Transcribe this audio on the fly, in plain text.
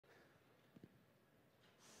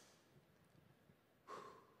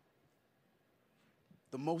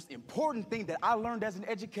the most important thing that I learned as an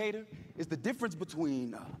educator is the difference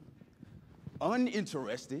between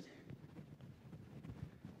uninterested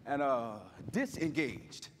and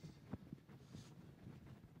disengaged.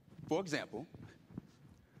 For example,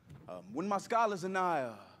 when my scholars and I,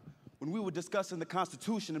 when we were discussing the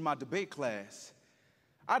Constitution in my debate class,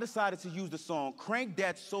 I decided to use the song Crank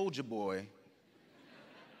That Soulja Boy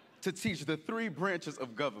to teach the 3 branches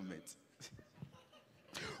of government.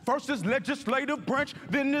 First is legislative branch,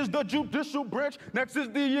 then is the judicial branch, next is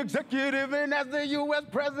the executive, and that's the U.S.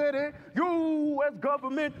 president. U.S.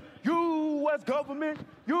 government, U.S. government,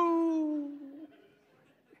 you.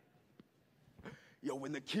 Yo,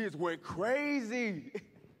 when the kids went crazy.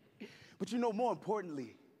 But you know, more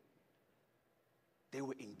importantly, they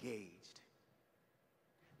were engaged.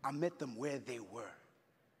 I met them where they were.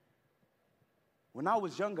 When I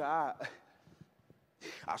was younger, I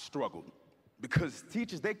struggled because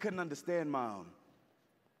teachers, they couldn't understand my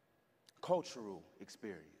cultural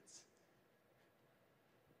experience.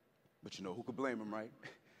 But you know, who could blame them, right?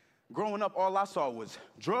 Growing up, all I saw was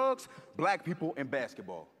drugs, black people, and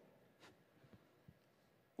basketball,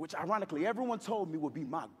 which ironically everyone told me would be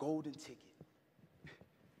my golden ticket.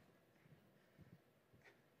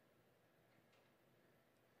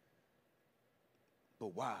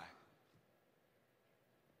 But why?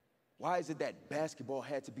 Why is it that basketball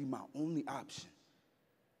had to be my only option?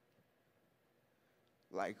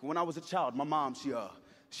 Like, when I was a child, my mom,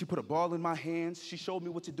 she put a ball in my hands, she showed me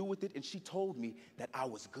what to do with it, and she told me that I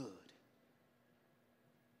was good.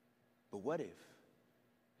 But what if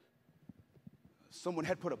someone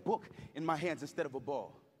had put a book in my hands instead of a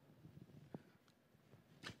ball?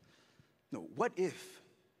 No, what if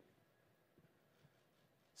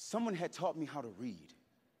someone had taught me how to read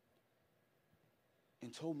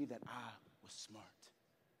and told me that I was smart?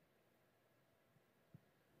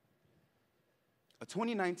 A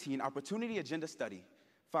 2019 Opportunity Agenda study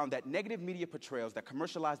found that negative media portrayals that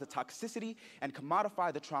commercialize the toxicity and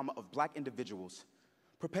commodify the trauma of black individuals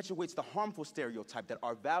perpetuates the harmful stereotype that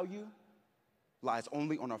our value lies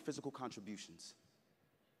only on our physical contributions.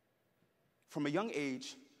 From a young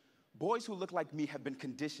age, boys who look like me have been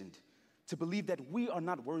conditioned to believe that we are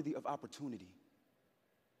not worthy of opportunity.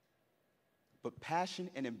 But passion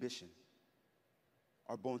and ambition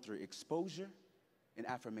are born through exposure and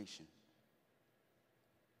affirmation.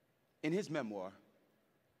 In his memoir,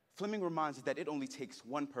 Fleming reminds us that it only takes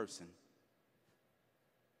one person,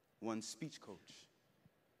 one speech coach,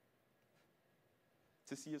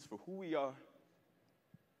 to see us for who we are,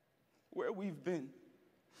 where we've been,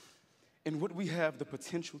 and what we have the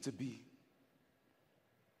potential to be.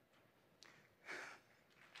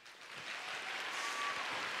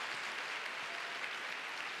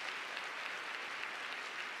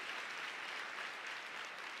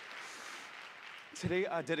 Today,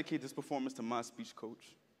 I dedicate this performance to my speech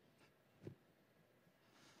coach.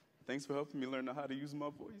 Thanks for helping me learn how to use my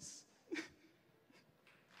voice.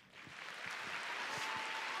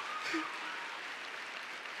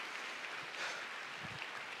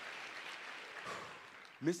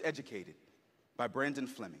 Miseducated by Brandon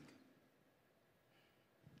Fleming.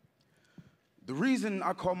 The reason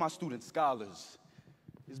I call my students scholars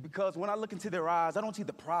is because when I look into their eyes, I don't see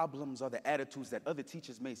the problems or the attitudes that other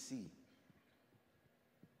teachers may see.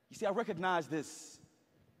 You see, I recognize this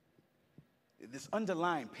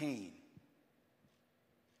underlying pain,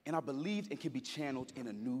 and I believe it can be channeled in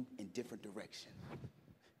a new and different direction.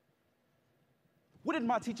 What did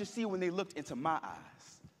my teachers see when they looked into my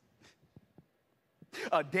eyes?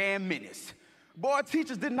 A damn menace. Boy,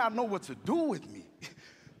 teachers did not know what to do with me.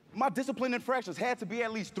 My discipline infractions had to be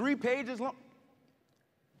at least 3 pages long.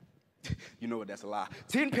 You know what, that's a lie.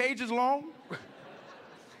 10 pages long.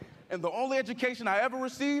 And the only education I ever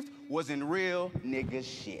received was in real nigga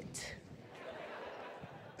shit.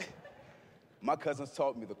 My cousins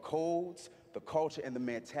taught me the codes, the culture, and the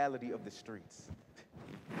mentality of the streets.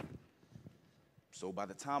 So by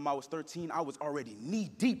the time I was 13, I was already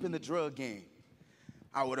knee-deep in the drug game.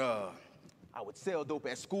 I would sell dope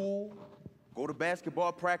at school, go to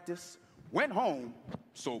basketball practice, went home,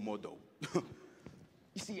 sold more dope.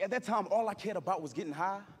 You see, at that time, all I cared about was getting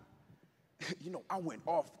high. You know, I went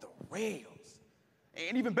off the rails.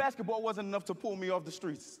 And even basketball wasn't enough to pull me off the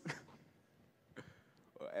streets.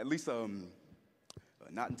 At least,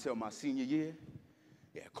 not until my senior year.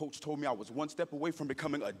 Yeah, coach told me I was one step away from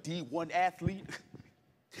becoming a D1 athlete.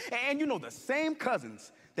 And you know, the same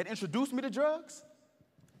cousins that introduced me to drugs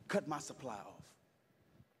cut my supply off.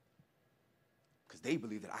 Because they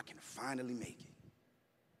believe that I can finally make it.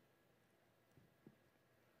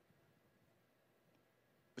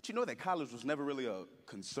 But you know that college was never really a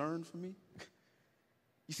concern for me?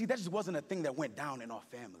 You see, that just wasn't a thing that went down in our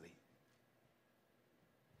family.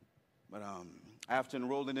 But after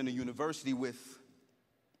enrolling in a university with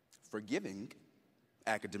forgiving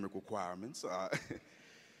academic requirements, I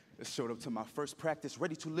showed up to my first practice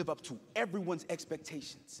ready to live up to everyone's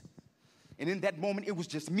expectations. And in that moment, it was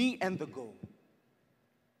just me and the goal.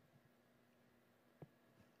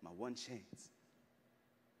 My one chance.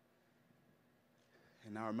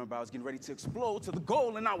 And I remember I was getting ready to explode to the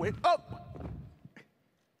goal, and I went up.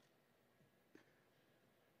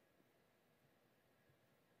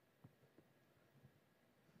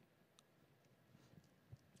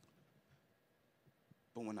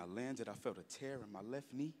 But when I landed, I felt a tear in my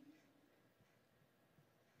left knee.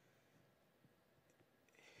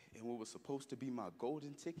 And what was supposed to be my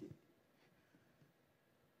golden ticket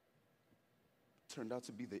turned out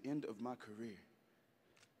to be the end of my career.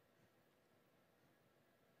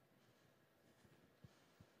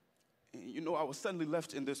 And you know, I was suddenly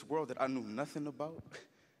left in this world that I knew nothing about.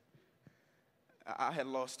 I had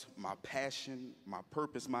lost my passion, my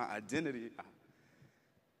purpose, my identity.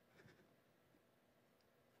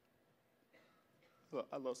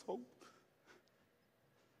 I lost hope.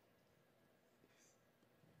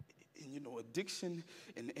 And you know, addiction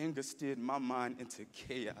and anger steered my mind into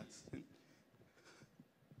chaos.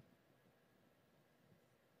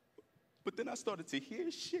 But then I started to hear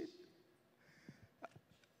shit.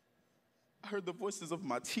 I heard the voices of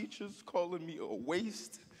my teachers calling me a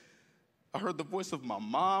waste. I heard the voice of my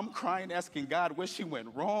mom crying, asking God where she went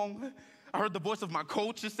wrong. I heard the voice of my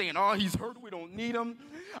coaches saying, oh, he's hurt, we don't need him.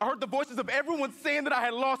 I heard the voices of everyone saying that I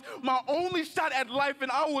had lost my only shot at life and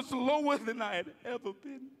I was lower than I had ever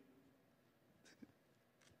been.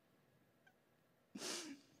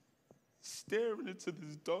 Staring into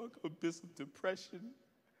this dark abyss of depression,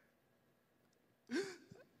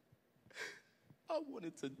 I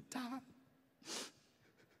wanted to die.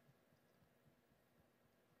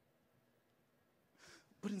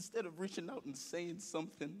 But instead of reaching out and saying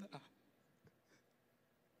something,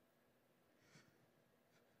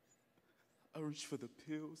 I reached for the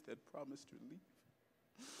pills that promised relief.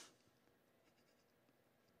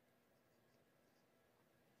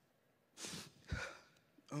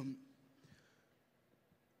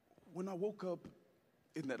 When I woke up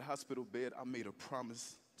in that hospital bed, I made a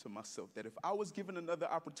promise to myself that if I was given another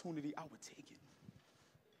opportunity, I would take it.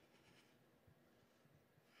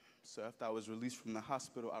 So after I was released from the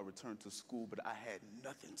hospital, I returned to school, but I had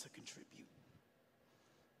nothing to contribute.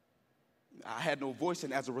 I had no voice,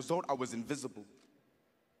 and as a result, I was invisible.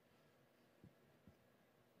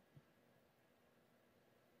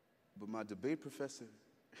 But my debate professor,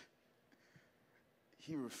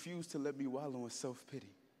 he refused to let me wallow in self-pity.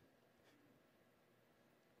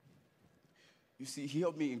 You see, he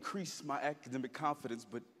helped me increase my academic confidence,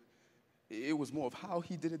 but it was more of how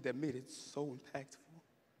he did it that made it so impactful.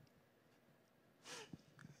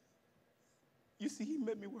 You see, he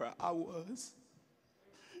met me where I was.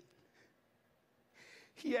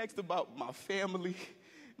 He asked about my family,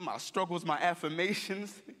 my struggles, my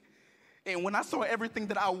affirmations. And when I saw everything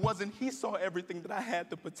that I wasn't, he saw everything that I had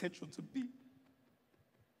the potential to be.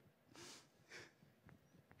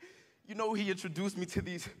 You know, he introduced me to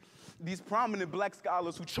these prominent black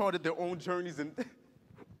scholars who charted their own journeys, and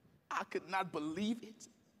I could not believe it.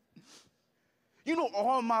 You know,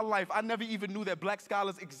 all my life, I never even knew that black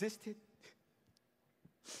scholars existed.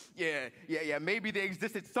 Yeah, maybe they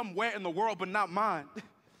existed somewhere in the world, but not mine.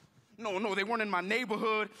 No, they weren't in my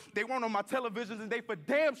neighborhood, they weren't on my televisions, and they for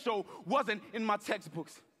damn sure wasn't in my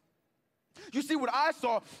textbooks. You see, what I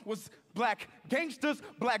saw was black gangsters,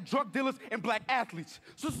 black drug dealers, and black athletes.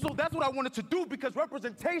 So that's what I wanted to do, because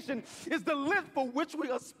representation is the length for which we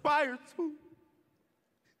aspire to.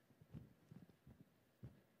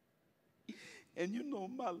 And you know,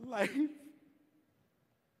 my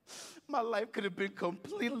life could have been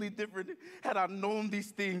completely different had I known these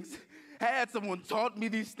things, had someone taught me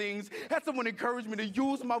these things, had someone encouraged me to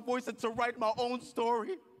use my voice and to write my own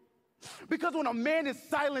story. Because when a man is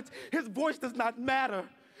silent, his voice does not matter.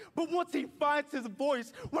 But once he finds his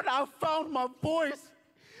voice, when I found my voice,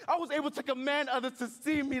 I was able to command others to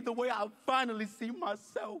see me the way I finally see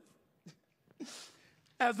myself.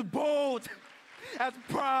 As bold, as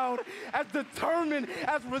proud, as determined,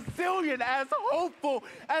 as resilient, as hopeful,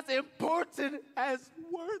 as important, as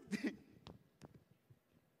worthy.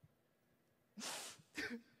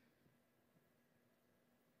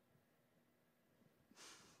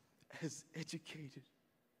 As educated.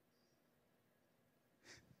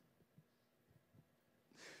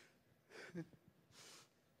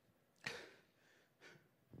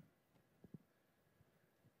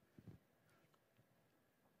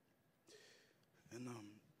 And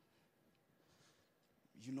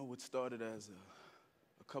know, it started as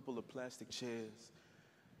a couple of plastic chairs,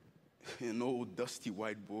 an old dusty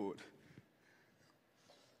whiteboard,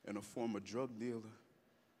 and a former drug dealer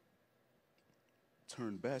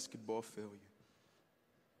turned basketball failure,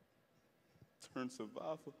 turned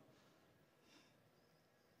survivor,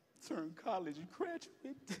 turned college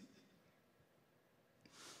graduate,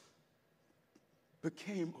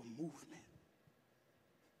 became a movement.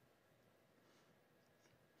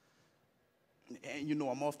 And you know,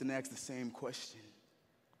 I'm often asked the same question.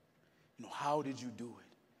 You know, how did you do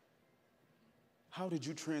it? How did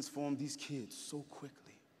you transform these kids so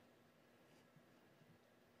quickly?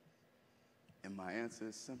 And my answer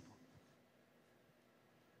is simple.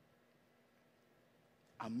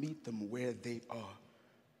 I meet them where they are,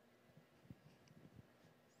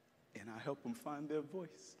 and I help them find their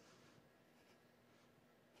voice,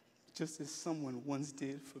 just as someone once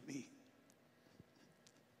did for me.